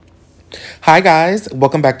Hi, guys.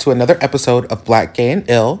 Welcome back to another episode of Black, Gay, and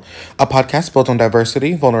Ill, a podcast built on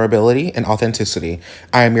diversity, vulnerability, and authenticity.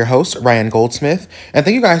 I am your host, Ryan Goldsmith, and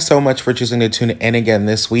thank you guys so much for choosing to tune in again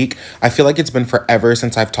this week. I feel like it's been forever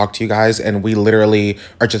since I've talked to you guys, and we literally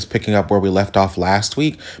are just picking up where we left off last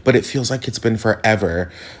week, but it feels like it's been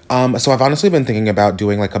forever. So I've honestly been thinking about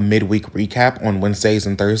doing like a midweek recap on Wednesdays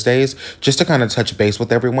and Thursdays, just to kind of touch base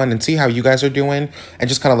with everyone and see how you guys are doing, and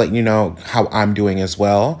just kind of let you know how I'm doing as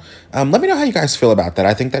well. Let me know how you guys feel about that.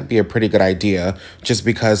 I think that'd be a pretty good idea, just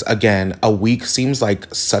because, again, a week seems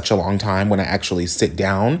like such a long time when I actually sit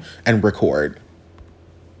down and record.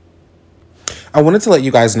 I wanted to let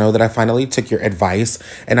you guys know that I finally took your advice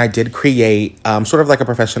and I did create sort of like a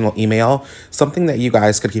professional email, something that you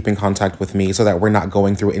guys could keep in contact with me so that we're not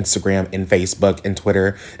going through Instagram and Facebook and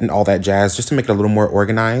Twitter and all that jazz, just to make it a little more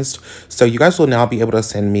organized. So you guys will now be able to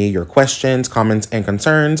send me your questions, comments, and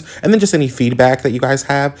concerns, and then just any feedback that you guys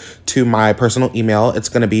have to my personal email. It's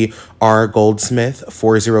going to be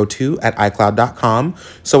rgoldsmith402@icloud.com.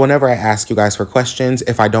 So whenever I ask you guys for questions,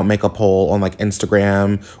 if I don't make a poll on like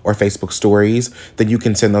Instagram or Facebook stories, then you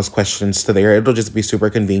can send those questions to there. It'll just be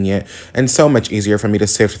super convenient and so much easier for me to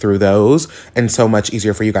sift through those, and so much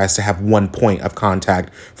easier for you guys to have one point of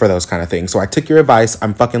contact for those kind of things. So I took your advice.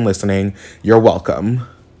 I'm fucking listening. You're welcome.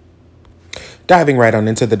 Diving right on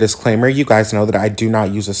into the disclaimer, you guys know that I do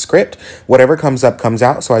not use a script. Whatever comes up, comes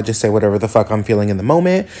out, so I just say whatever the fuck I'm feeling in the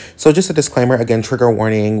moment. So just a disclaimer, again, trigger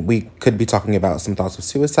warning, we could be talking about some thoughts of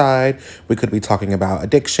suicide, we could be talking about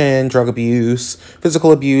addiction, drug abuse,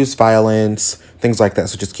 physical abuse, violence, things like that,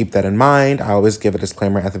 so just keep that in mind. I always give a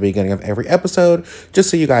disclaimer at the beginning of every episode,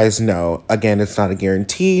 just so you guys know. Again, it's not a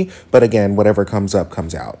guarantee, but again, whatever comes up,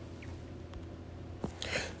 comes out.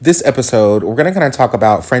 This episode, we're going to kind of talk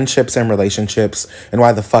about friendships and relationships and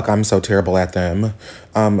why the fuck I'm so terrible at them.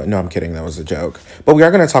 No, I'm kidding. That was a joke. But we are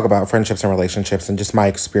going to talk about friendships and relationships and just my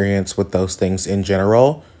experience with those things in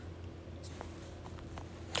general.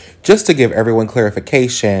 Just to give everyone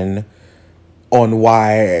clarification on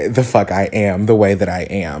why the fuck I am the way that I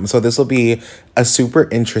am. So this will be a super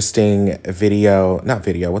interesting episode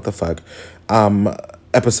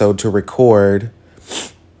to record.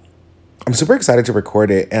 I'm super excited to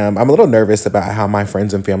record it. I'm a little nervous about how my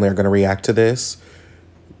friends and family are going to react to this,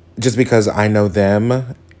 just because I know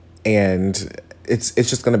them, and it's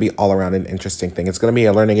just going to be all around an interesting thing. It's going to be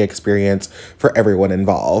a learning experience for everyone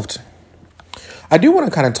involved. I do want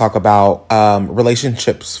to kind of talk about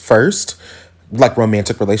relationships first, like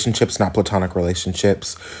romantic relationships, not platonic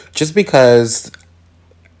relationships, just because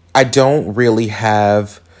I don't really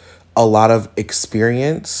have a lot of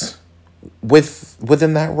experience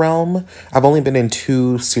within that realm. I've only been in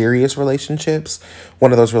 2 serious relationships.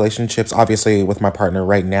 One of those relationships, obviously, with my partner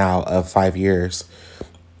right now of 5 years,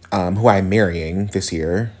 who I'm marrying this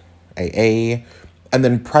year, AA. And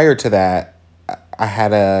then prior to that, I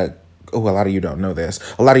had a lot of you don't know this.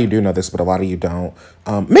 A lot of you do know this, but a lot of you don't.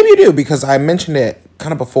 Maybe you do, because I mentioned it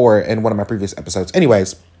kind of before in one of my previous episodes.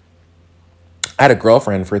 Anyways, I had a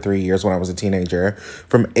girlfriend for 3 years when I was a teenager,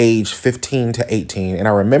 from age 15 to 18. And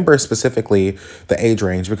I remember specifically the age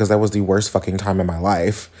range because that was the worst fucking time in my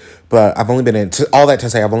life. But I've only been in 2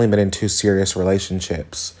 serious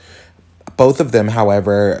relationships. Both of them,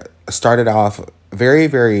 however, started off very,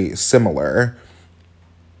 very similar.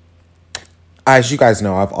 As you guys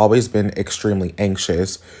know, I've always been extremely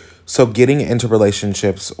anxious. So getting into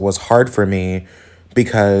relationships was hard for me,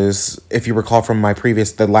 because if you recall from my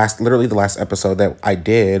the last episode that I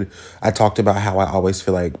did, I talked about how I always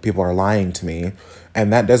feel like people are lying to me,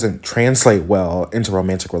 and that doesn't translate well into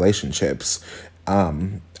romantic relationships.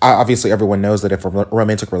 Obviously, everyone knows that if a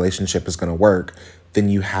romantic relationship is going to work, then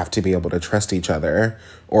you have to be able to trust each other,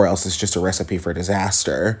 or else it's just a recipe for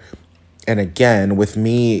disaster. And again, with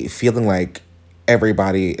me feeling like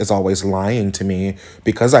everybody is always lying to me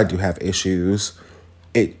because I do have issues,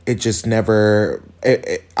 it just never,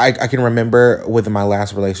 I can remember with my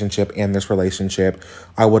last relationship and this relationship,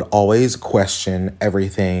 I would always question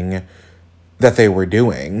everything that they were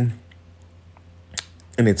doing.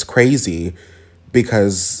 And it's crazy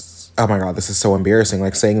because, oh my God, this is so embarrassing.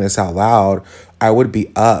 Like, saying this out loud, I would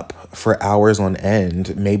be up for hours on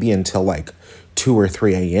end, maybe until like 2 or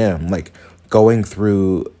 3 a.m., like going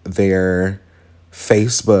through their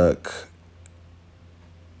Facebook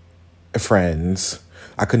friends.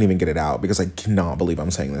 I couldn't even get it out because I cannot believe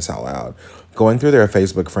I'm saying this out loud. Going through their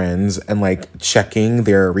Facebook friends and like checking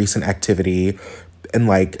their recent activity and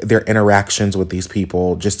like their interactions with these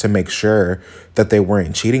people, just to make sure that they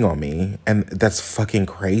weren't cheating on me. And that's fucking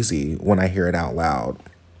crazy when I hear it out loud.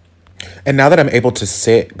 And now that I'm able to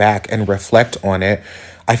sit back and reflect on it,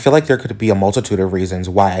 I feel like there could be a multitude of reasons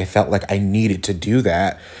why I felt like I needed to do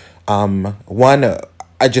that. One,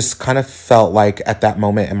 I just kind of felt like at that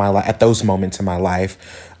moment in my life, at those moments in my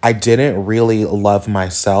life, I didn't really love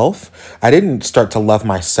myself. I didn't start to love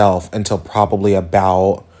myself until probably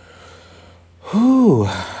about,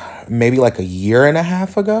 maybe like a year and a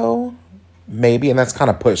half ago, maybe, and that's kind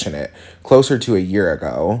of pushing it, closer to a year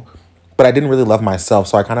ago. But I didn't really love myself,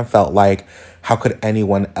 so I kind of felt like, how could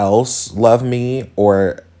anyone else love me?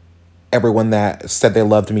 Or everyone that said they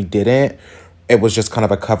loved me didn't. It was just kind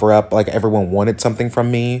of a cover up. Like, everyone wanted something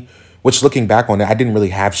from me, which, looking back on it, I didn't really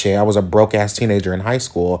have shit. I was a broke ass teenager in high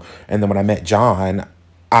school. And then when I met John,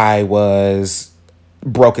 I was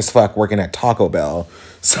broke as fuck working at Taco Bell.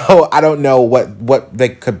 So I don't know what they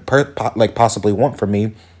could possibly want from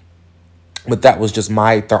me. But that was just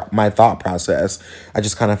my thought process. I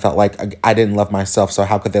just kind of felt like I didn't love myself, so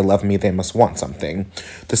how could they love me? They must want something.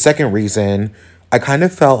 The second reason, I kind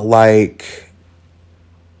of felt like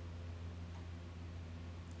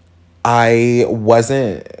I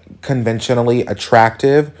wasn't conventionally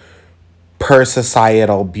attractive per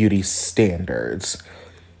societal beauty standards.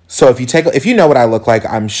 So if you know what I look like,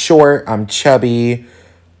 I'm short, I'm chubby,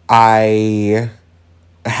 I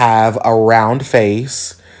have a round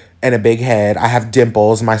face and a big head. I have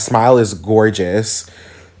dimples. My smile is gorgeous.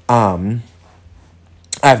 I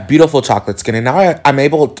have beautiful chocolate skin, and now I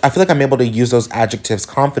feel like I'm able to use those adjectives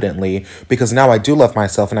confidently because now I do love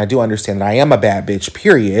myself and I do understand that I am a bad bitch,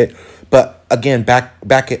 period. But again, back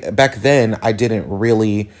then, I couldn't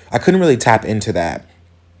really tap into that.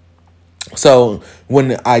 So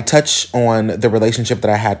when I touch on the relationship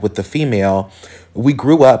that I had with the female, we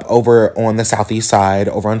grew up over on the southeast side,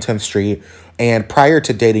 over on 10th Street. And prior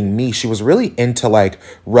to dating me, she was really into like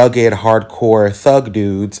rugged, hardcore thug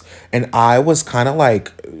dudes. And I was kind of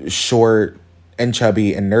like short and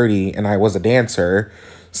chubby and nerdy, and I was a dancer.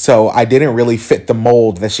 So I didn't really fit the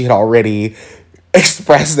mold that she had already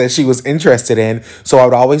expressed that she was interested in. So I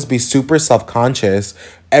would always be super self-conscious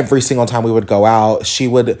every single time we would go out.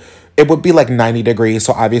 It would be like 90 degrees.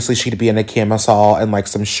 So obviously she'd be in a camisole and like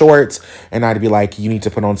some shorts. And I'd be like, you need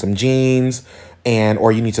to put on some jeans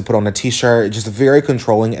or you need to put on a t-shirt. Just very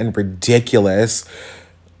controlling and ridiculous.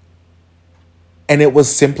 And it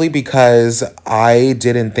was simply because I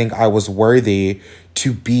didn't think I was worthy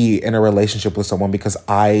to be in a relationship with someone because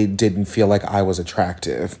I didn't feel like I was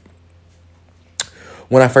attractive.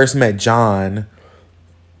 When I first met John,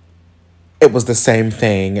 it was the same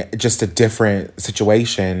thing, just a different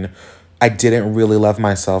situation. I didn't really love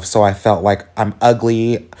myself, so I felt like I'm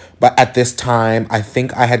ugly. But at this time, I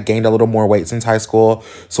think I had gained a little more weight since high school.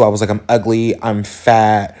 So I was like, I'm ugly, I'm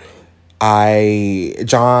fat.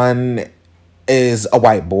 John is a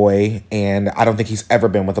white boy, and I don't think he's ever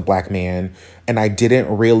been with a black man. And I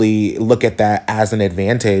didn't really look at that as an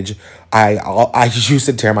advantage. I used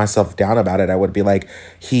to tear myself down about it. I would be like,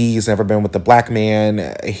 he's never been with a black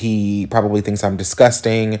man. He probably thinks I'm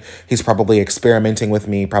disgusting. He's probably experimenting with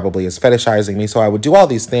me, probably is fetishizing me. So I would do all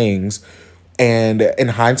these things. And in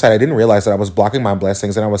hindsight, I didn't realize that I was blocking my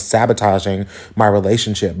blessings and I was sabotaging my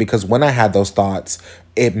relationship. Because when I had those thoughts,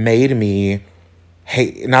 it made me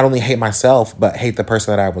not only hate myself, but hate the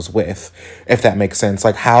person that I was with, if that makes sense.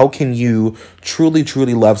 Like, how can you truly,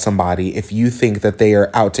 truly love somebody if you think that they are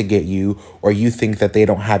out to get you or you think that they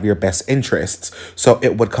don't have your best interests? So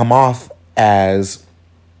it would come off as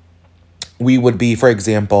we would be, for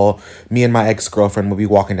example, me and my ex-girlfriend would be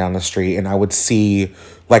walking down the street and I would see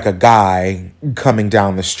like a guy coming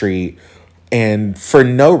down the street, and for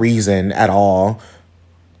no reason at all,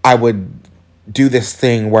 I would do this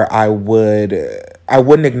thing where I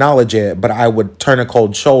wouldn't acknowledge it, but I would turn a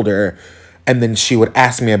cold shoulder, and then she would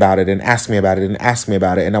ask me about it and ask me about it and ask me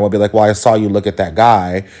about it. And I would be like, well, I saw you look at that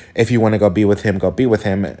guy. If you want to go be with him, go be with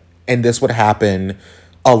him. And this would happen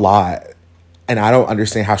a lot. And I don't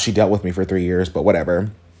understand how she dealt with me for 3 years, but whatever.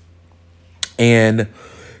 And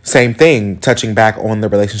same thing, touching back on the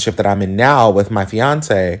relationship that I'm in now with my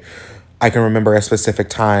fiance, I can remember a specific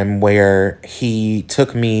time where he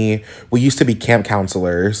took me. We used to be camp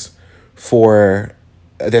counselors for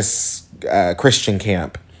this Christian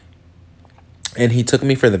camp. And he took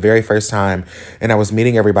me for the very first time, and I was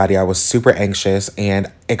meeting everybody. I was super anxious,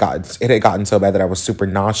 and it had gotten so bad that I was super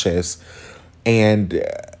nauseous. And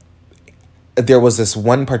there was this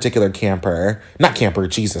one particular counselor.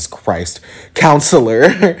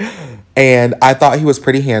 And I thought he was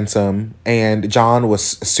pretty handsome, and John was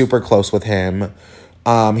super close with him.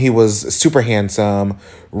 He was super handsome,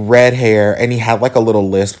 red hair, and he had like a little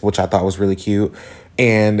lisp, which I thought was really cute.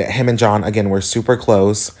 And him and John, again, were super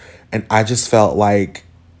close. And I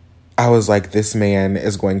I was like, this man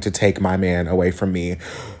is going to take my man away from me.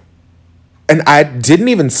 And I didn't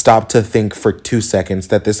even stop to think for 2 seconds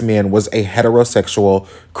that this man was a heterosexual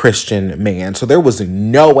Christian man. So there was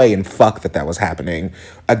no way in fuck that that was happening.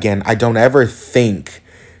 Again, I don't ever think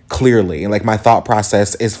clearly. Like, my thought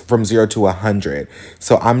process is from 0 to 100.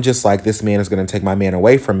 So I'm just like, this man is going to take my man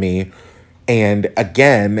away from me. And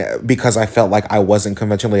again, because I felt like I wasn't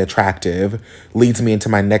conventionally attractive, leads me into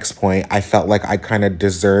my next point. I felt like I kind of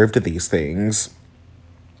deserved these things.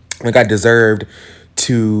 Like, I deserved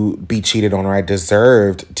to be cheated on, or I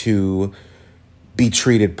deserved to be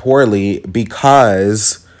treated poorly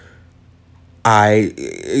because I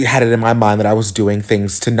had it in my mind that I was doing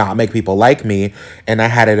things to not make people like me, and I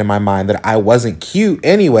had it in my mind that I wasn't cute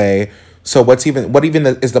anyway. So what even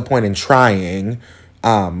is the point in trying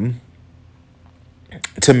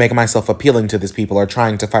to make myself appealing to these people, or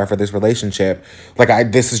trying to fight for this relationship?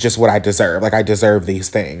 Like, this is just what I deserve. Like, I deserve these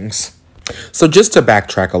things. So just to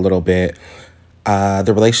backtrack a little bit,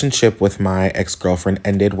 the relationship with my ex-girlfriend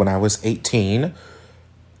ended when I was 18.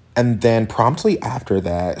 And then promptly after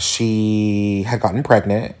that, she had gotten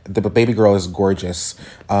pregnant. The baby girl is gorgeous.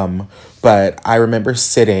 But I remember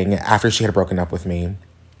sitting after she had broken up with me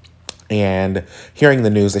and hearing the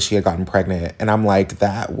news that she had gotten pregnant. And I'm like,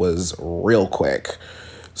 that was real quick.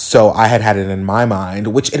 So I had it in my mind,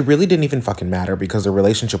 which it really didn't even fucking matter because the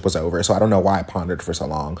relationship was over. So I don't know why I pondered for so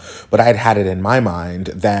long. But I had it in my mind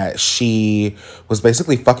that she was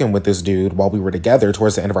basically fucking with this dude while we were together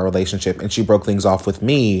towards the end of our relationship. And she broke things off with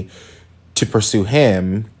me to pursue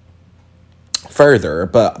him further.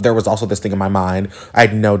 But there was also this thing in my mind. I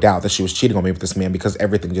had no doubt that she was cheating on me with this man because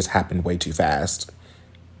everything just happened way too fast.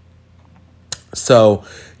 So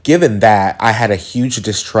given that, I had a huge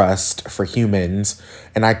distrust for humans,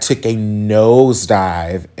 and I took a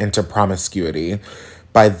nosedive into promiscuity.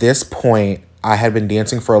 By this point, I had been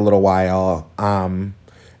dancing for a little while, and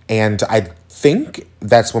I think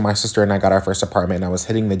that's when my sister and I got our first apartment, and I was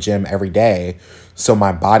hitting the gym every day. So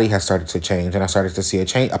my body has started to change, and I started to see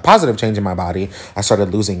a positive change in my body. I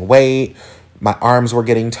started losing weight. My arms were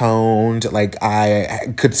getting toned. Like,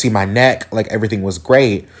 I could see my neck. Like, everything was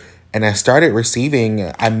great. And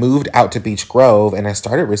I moved out to Beach Grove, and I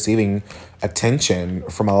started receiving attention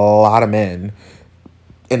from a lot of men.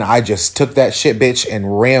 And I just took that shit, bitch,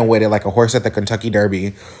 and ran with it like a horse at the Kentucky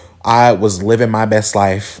Derby. I was living my best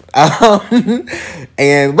life.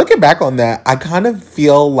 And looking back on that, I kind of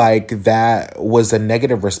feel like that was a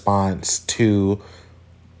negative response to,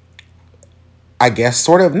 I guess,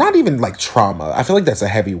 sort of, not even like trauma. I feel like that's a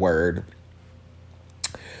heavy word.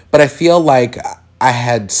 But I feel like I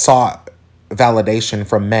had sought validation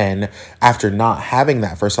from men after not having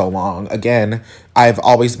that for so long. Again, I've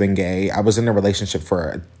always been gay. I was in a relationship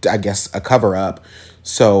for, I guess, a cover-up.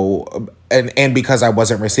 So, and because I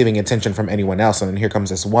wasn't receiving attention from anyone else, and then here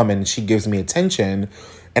comes this woman, she gives me attention,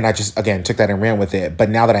 and I just, again, took that and ran with it.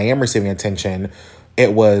 But now that I am receiving attention,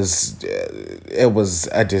 it was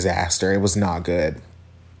a disaster. It was not good.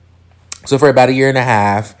 So for about 1.5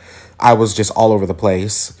 years, I was just all over the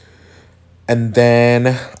place. And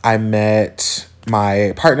then I met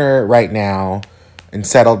my partner right now and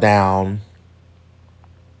settled down.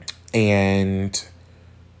 And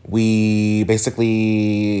we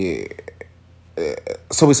basically,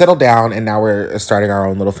 so we settled down, and now we're starting our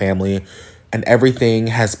own little family, and everything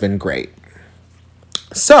has been great.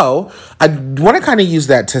 So I want to kind of use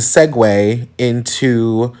that to segue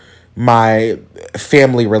into my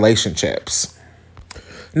family relationships.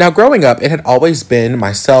 Now, growing up, it had always been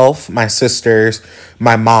myself, my sisters,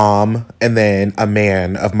 my mom, and then a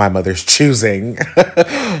man of my mother's choosing.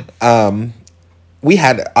 We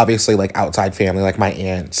had, obviously, like, outside family, like my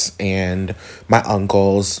aunts and my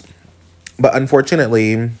uncles. But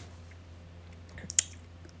unfortunately,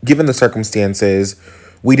 given the circumstances,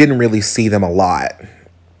 we didn't really see them a lot.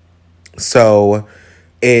 So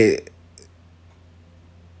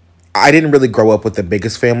I didn't really grow up with the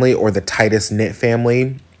biggest family or the tightest knit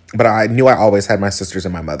family, but I knew I always had my sisters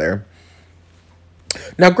and my mother.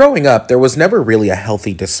 Now, growing up, there was never really a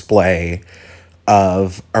healthy display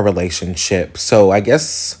of a relationship. So I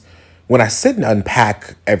guess when I sit and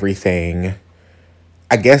unpack everything,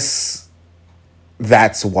 I guess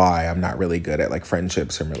that's why I'm not really good at, like,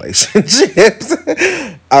 friendships and relationships.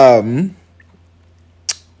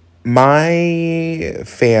 My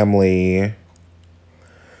family,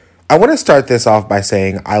 I want to start this off by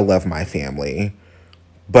saying I love my family,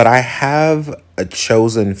 but I have a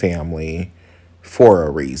chosen family for a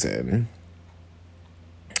reason.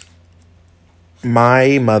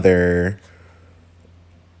 My mother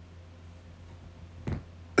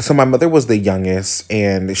was the youngest,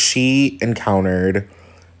 and she encountered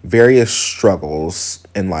various struggles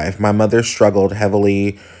in life. My mother struggled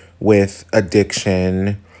heavily with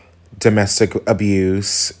addiction, domestic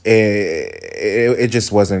abuse. It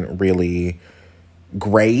just wasn't really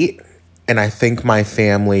great. And I think my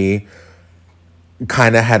family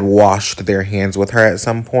kind of had washed their hands with her at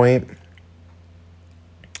some point.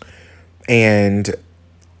 And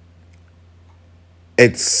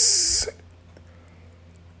it's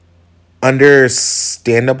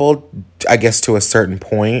understandable, I guess, to a certain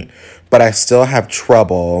point, but I still have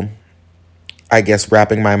trouble, I guess,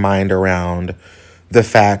 wrapping my mind around the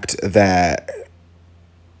fact that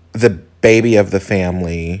the baby of the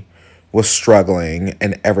family was struggling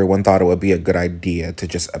and everyone thought it would be a good idea to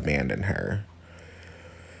just abandon her.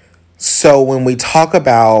 So when we talk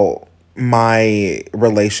about my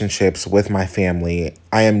relationships with my family,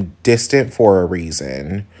 I am distant for a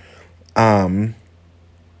reason. I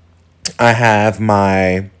have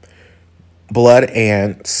my blood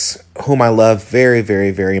aunts, whom I love very,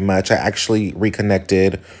 very, very much. I actually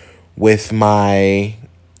reconnected with my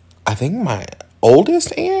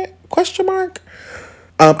oldest aunt, question mark.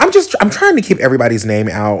 I'm trying to keep everybody's name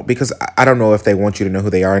out because I don't know if they want you to know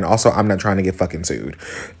who they are. And also, I'm not trying to get fucking sued.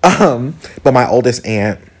 But my oldest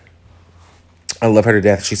aunt, I love her to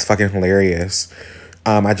death. She's fucking hilarious.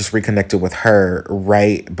 I just reconnected with her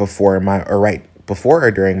right before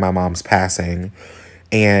or during my mom's passing.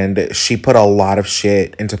 And she put a lot of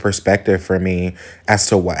shit into perspective for me as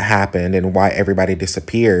to what happened and why everybody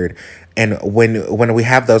disappeared. And when we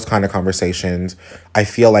have those kind of conversations, I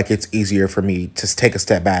feel like it's easier for me to take a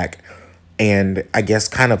step back and I guess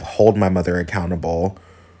kind of hold my mother accountable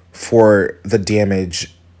for the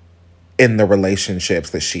damage in the relationships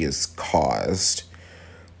that she has caused.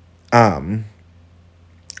 But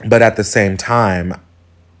at the same time,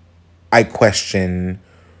 I question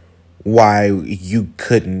why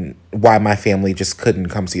my family just couldn't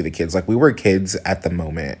come see the kids. Like, we were kids at the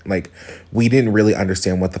moment. Like, we didn't really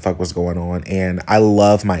understand what the fuck was going on. And I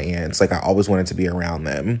love my aunts. Like, I always wanted to be around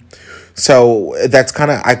them. So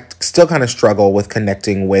I still kind of struggle with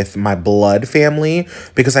connecting with my blood family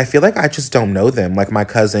because I feel like I just don't know them. Like, my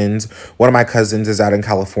cousins, one of my cousins is out in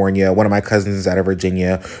California. One of my cousins is out of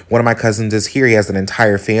Virginia. One of my cousins is here. He has an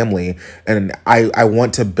entire family. And I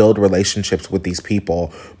want to build relationships with these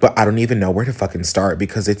people, but I don't even know where to fucking start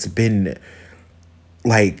because it's been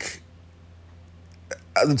like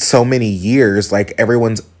so many years. Like,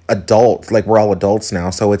 everyone's adult. Like, we're all adults now.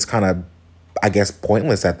 So it's kind of, I guess,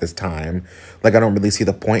 pointless at this time. Like, I don't really see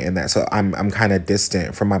the point in that. So I'm kind of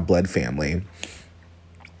distant from my blood family.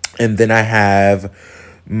 And then I have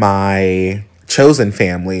my chosen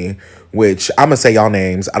family, which I'm going to say y'all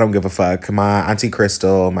names. I don't give a fuck. My auntie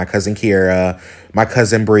Crystal, my cousin Kiera, my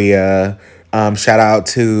cousin Bria. Shout out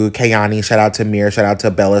to Kayani. Shout out to Mir. Shout out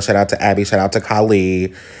to Bella. Shout out to Abby. Shout out to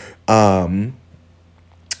Kali. I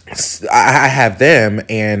have them,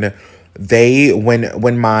 and they,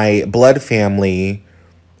 when my blood family,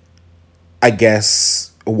 I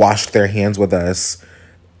guess, washed their hands with us,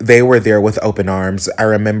 they were there with open arms. I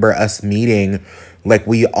remember us meeting, like,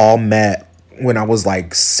 we all met when I was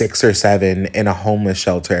like 6 or 7 in a homeless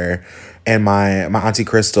shelter. And my auntie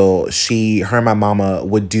Crystal, her and my mama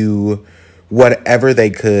would do whatever they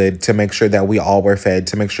could to make sure that we all were fed,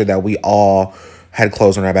 to make sure that we all had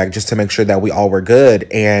clothes on our back, just to make sure that we all were good.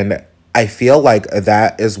 And I feel like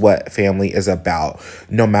that is what family is about.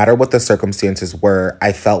 No matter what the circumstances were,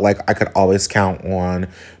 I felt like I could always count on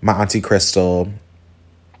my auntie Crystal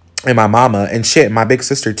and my mama, and shit, my big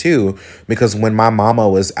sister too, because when my mama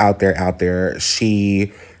was out there,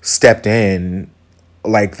 she stepped in.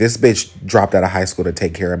 Like, this bitch dropped out of high school to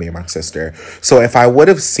take care of me and my sister. So if I would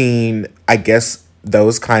have seen, I guess,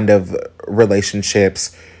 those kind of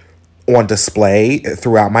relationships on display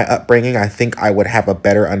throughout my upbringing, I think I would have a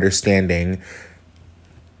better understanding.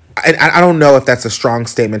 And I don't know if that's a strong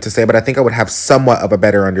statement to say, but I think I would have somewhat of a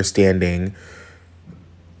better understanding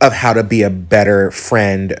of how to be a better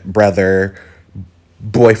friend, brother,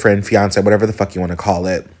 boyfriend, fiance, whatever the fuck you want to call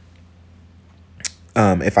it.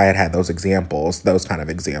 If I had those kind of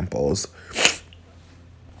examples.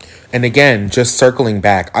 And again, just circling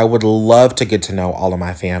back, I would love to get to know all of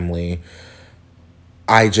my family.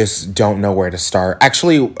 I just don't know where to start.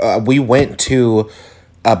 Actually, we went to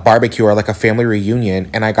a barbecue or like a family reunion,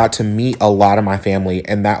 and I got to meet a lot of my family,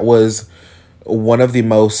 and that was one of the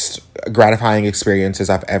most gratifying experiences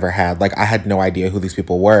I've ever had. Like, I had no idea who these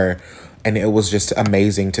people were, and it was just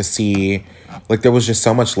amazing to see. Like, there was just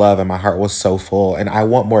so much love, and my heart was so full, and I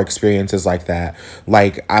want more experiences like that.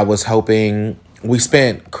 Like, I was hoping, we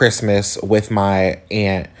spent Christmas with my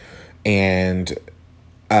aunt and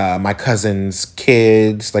my cousin's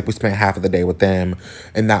kids. Like, we spent half of the day with them,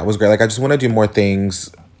 and that was great. Like, I just want to do more things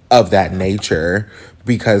of that nature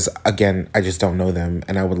because, again, I just don't know them,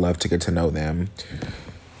 and I would love to get to know them.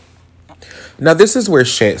 Now, this is where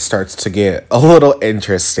shit starts to get a little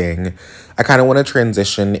interesting. I kind of want to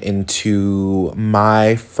transition into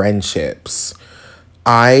my friendships.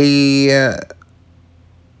 I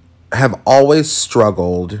have always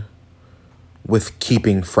struggled with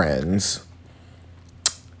keeping friends.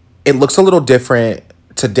 It looks a little different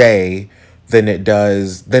today than it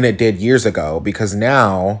did years ago, because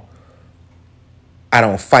now I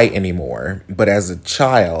don't fight anymore. But as a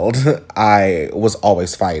child, I was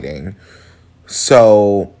always fighting.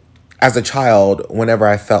 So as a child, whenever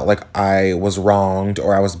I felt like I was wronged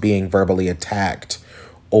or I was being verbally attacked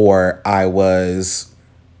or I was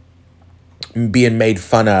being made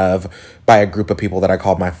fun of by a group of people that I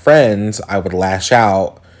called my friends, I would lash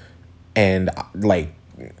out, and like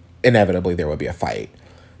inevitably there would be a fight.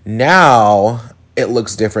 Now it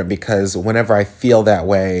looks different because whenever I feel that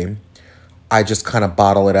way, I just kind of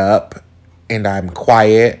bottle it up and I'm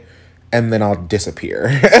quiet, and then I'll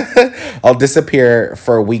disappear. I'll disappear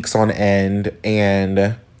for weeks on end,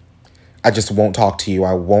 and I just won't talk to you.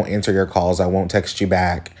 I won't answer your calls. I won't text you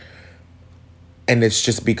back. And it's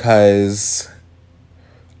just because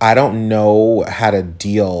I don't know how to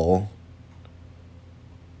deal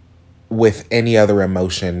with any other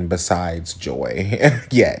emotion besides joy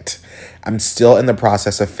yet. I'm still in the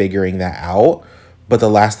process of figuring that out. But the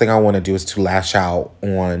last thing I want to do is to lash out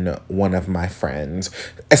on one of my friends,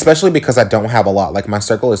 especially because I don't have a lot. Like, my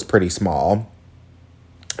circle is pretty small,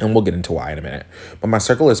 and we'll get into why in a minute. But my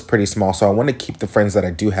circle is pretty small, so I want to keep the friends that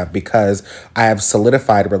I do have because I have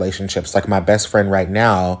solidified relationships. Like, my best friend right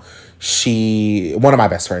now, one of my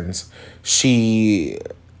best friends, she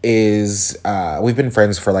is, we've been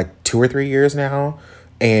friends for like 2 or 3 years now.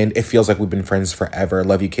 And it feels like we've been friends forever.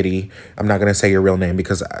 Love you, Kitty. I'm not going to say your real name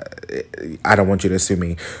because I don't want you to sue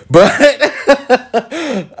me. But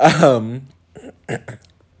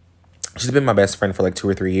she's been my best friend for like 2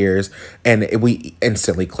 or 3 years. And we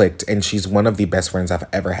instantly clicked. And she's one of the best friends I've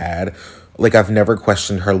ever had. Like, I've never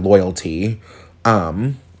questioned her loyalty.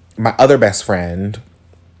 My other best friend,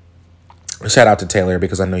 shout out to Taylor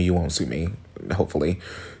because I know you won't sue me. Hopefully.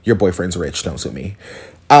 Your boyfriend's rich. Don't sue me.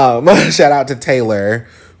 Shout out to Taylor.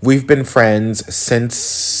 We've been friends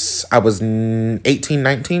since I was 18,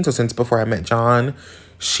 19. So since before I met John.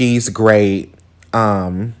 She's great.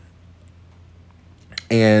 And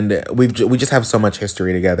we just have so much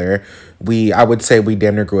history together. I would say we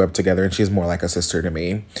damn near grew up together, and she's more like a sister to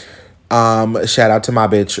me. Shout out to my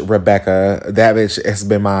bitch, Rebecca. That bitch has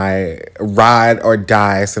been my ride or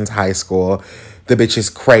die since high school. The bitch is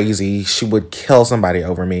crazy. She would kill somebody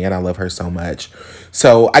over me, and I love her so much.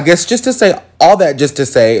 So I guess just to say all that, just to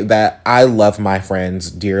say that I love my friends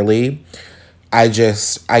dearly. I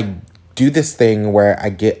do this thing where I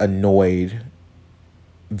get annoyed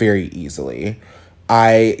very easily.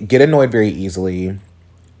 I get annoyed very easily,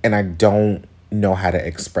 and I don't know how to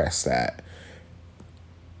express that.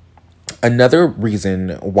 Another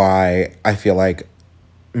reason why I feel like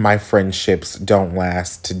my friendships don't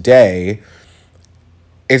last today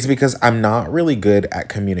is because I'm not really good at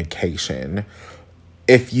communication.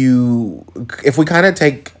 If we kind of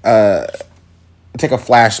take a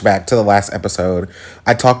flashback to the last episode,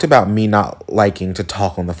 I talked about me not liking to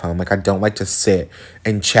talk on the phone. Like, I don't like to sit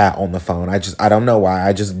and chat on the phone. I don't know why.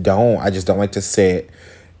 I just don't like to sit,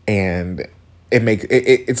 and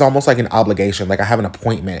it's almost like an obligation. Like, I have an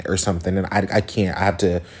appointment or something, and I can't. I have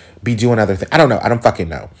to be doing other things. I don't know. I don't fucking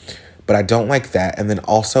know. But I don't like that. And then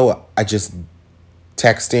also,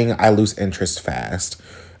 texting, I lose interest fast.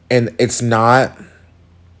 And it's not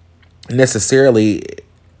necessarily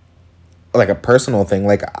like a personal thing.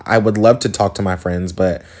 Like, I would love to talk to my friends,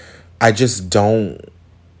 but I don't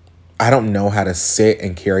know how to sit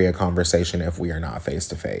and carry a conversation if we are not face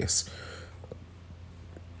to face.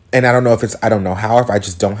 And I don't know if I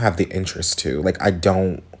just don't have the interest to. Like, I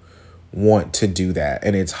don't want to do that.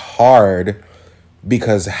 And it's hard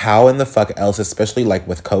because how in the fuck else, especially like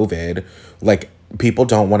with COVID, like, people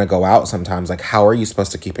don't want to go out sometimes. Like, how are you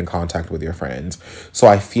supposed to keep in contact with your friends? So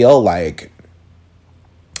I feel like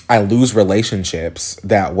I lose relationships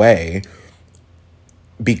that way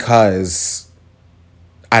because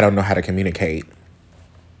I don't know how to communicate.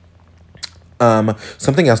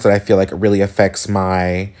 Something else that I feel like really affects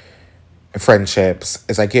my friendships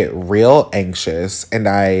is I get real anxious, and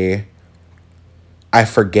I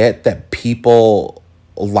forget that people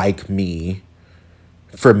like me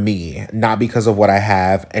for me, not because of what I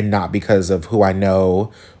have and not because of who I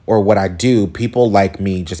know or what I do. People like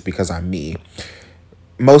me just because I'm me.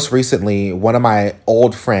 most recently, one of my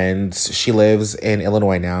old friends, she lives in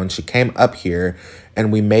Illinois now, and she came up here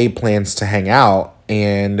and we made plans to hang out.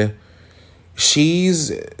 And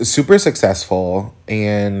she's super successful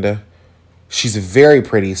and she's a very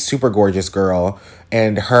pretty, super gorgeous girl.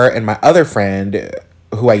 And her and my other friend,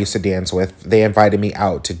 who I used to dance with, they invited me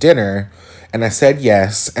out to dinner. And I said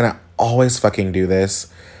yes. And I always fucking do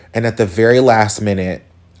this. And at the very last minute,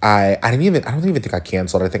 I don't even think I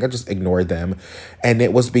canceled. I think I just ignored them. And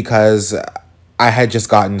it was because I had just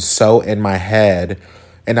gotten so in my head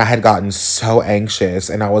and I had gotten so anxious.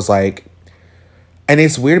 And I was like, and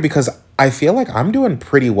it's weird because I feel like I'm doing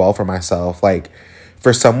pretty well for myself. Like,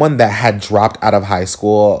 for someone that had dropped out of high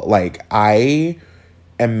school, like, I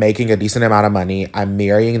am making a decent amount of money. I'm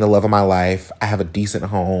marrying the love of my life. I have a decent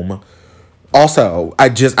home. Also, I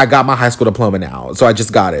got my high school diploma now, so I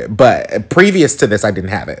just got it. But previous to this, I didn't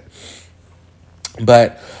have it.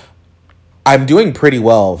 But I'm doing pretty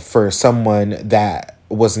well for someone that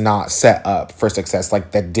was not set up for success.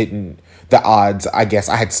 Like, that didn't, the odds, I guess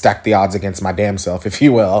I had stacked the odds against my damn self, if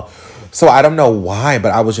you will. So I don't know why,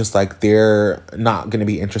 but I was just like, they're not going to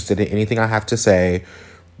be interested in anything I have to say.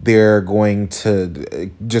 They're going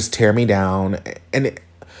to just tear me down. And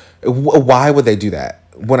why would they do that?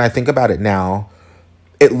 When I think about it now,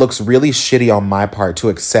 it looks really shitty on my part to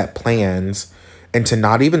accept plans and to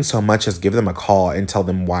not even so much as give them a call and tell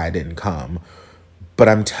them why I didn't come. But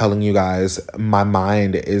I'm telling you guys, my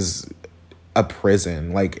mind is a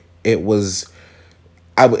prison. Like, it was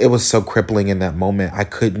so crippling in that moment. I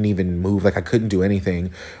couldn't even move. Like, I couldn't do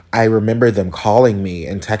anything. I remember them calling me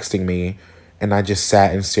and texting me, and I just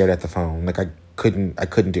sat and stared at the phone. Like, I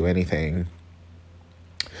couldn't do anything.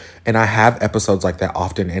 And I have episodes like that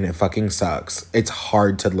often, and it fucking sucks. It's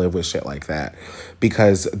hard to live with shit like that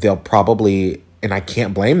because they'll probably, and I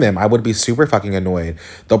can't blame them, I would be super fucking annoyed.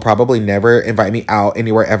 They'll probably never invite me out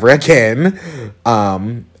anywhere ever again.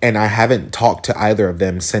 And I haven't talked to either of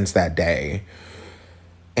them since that day.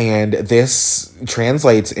 And this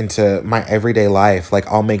translates into my everyday life. Like,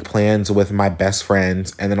 I'll make plans with my best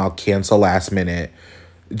friends and then I'll cancel last minute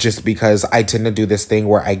just because I tend to do this thing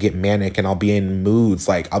where I get manic and I'll be in moods.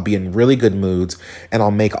 Like, I'll be in really good moods and I'll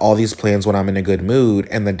make all these plans when I'm in a good mood,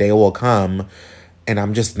 and the day will come and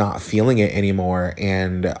I'm just not feeling it anymore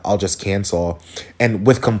and I'll just cancel. And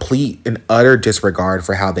with complete and utter disregard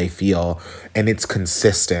for how they feel. And it's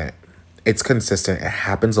consistent. It's consistent. It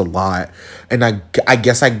happens a lot. And I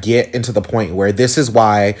guess I get into the point where this is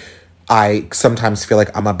why I sometimes feel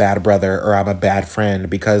like I'm a bad brother or I'm a bad friend,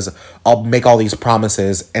 because I'll make all these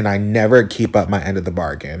promises and I never keep up my end of the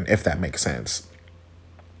bargain, if that makes sense.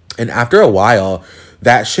 And after a while,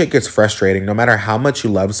 that shit gets frustrating. No matter how much you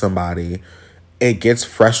love somebody, it gets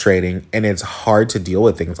frustrating and it's hard to deal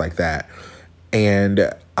with things like that.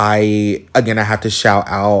 And I have to shout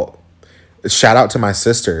out to my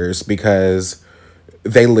sisters because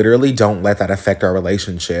they literally don't let that affect our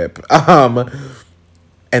relationship.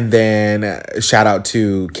 And then shout out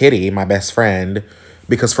to Kitty, my best friend,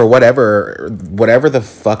 because for whatever the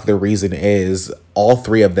fuck the reason is, all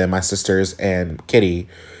three of them, my sisters and Kitty,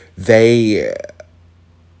 they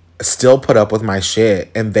still put up with my shit.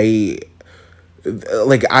 And they,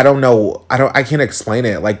 like, I can't explain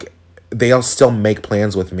it. Like, they'll still make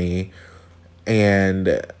plans with me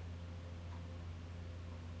and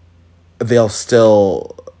they'll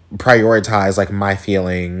still prioritize, like, my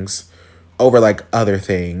feelings over, like, other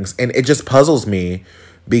things. And it just puzzles me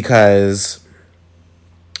because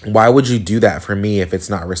why would you do that for me if it's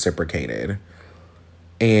not reciprocated?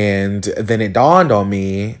 And then it dawns on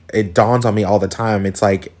me all the time. It's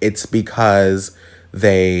like, it's because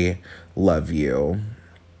they love you.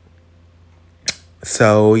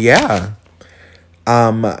 So, yeah.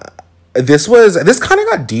 This kind of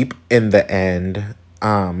got deep in the end.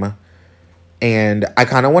 And I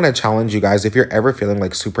kind of want to challenge you guys, if you're ever feeling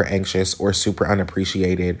like super anxious or super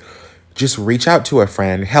unappreciated, just reach out to a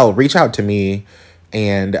friend. Hell, reach out to me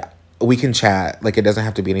and we can chat. Like, it doesn't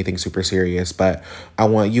have to be anything super serious, but I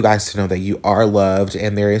want you guys to know that you are loved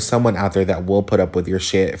and there is someone out there that will put up with your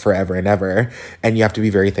shit forever and ever. And you have to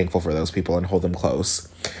be very thankful for those people and hold them close.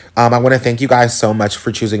 I want to thank you guys so much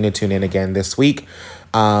for choosing to tune in again this week.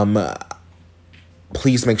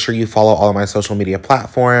 Please make sure you follow all of my social media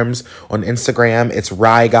platforms. On Instagram, it's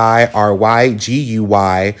RyGuy,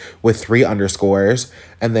 RYGUY, with 3 underscores.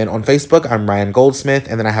 And then on Facebook, I'm Ryan Goldsmith.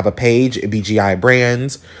 And then I have a page, BGI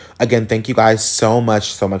Brands. Again, thank you guys so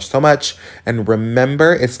much, so much, so much. And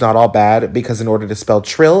remember, it's not all bad, because in order to spell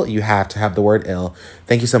trill, you have to have the word ill.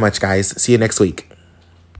 Thank you so much, guys. See you next week.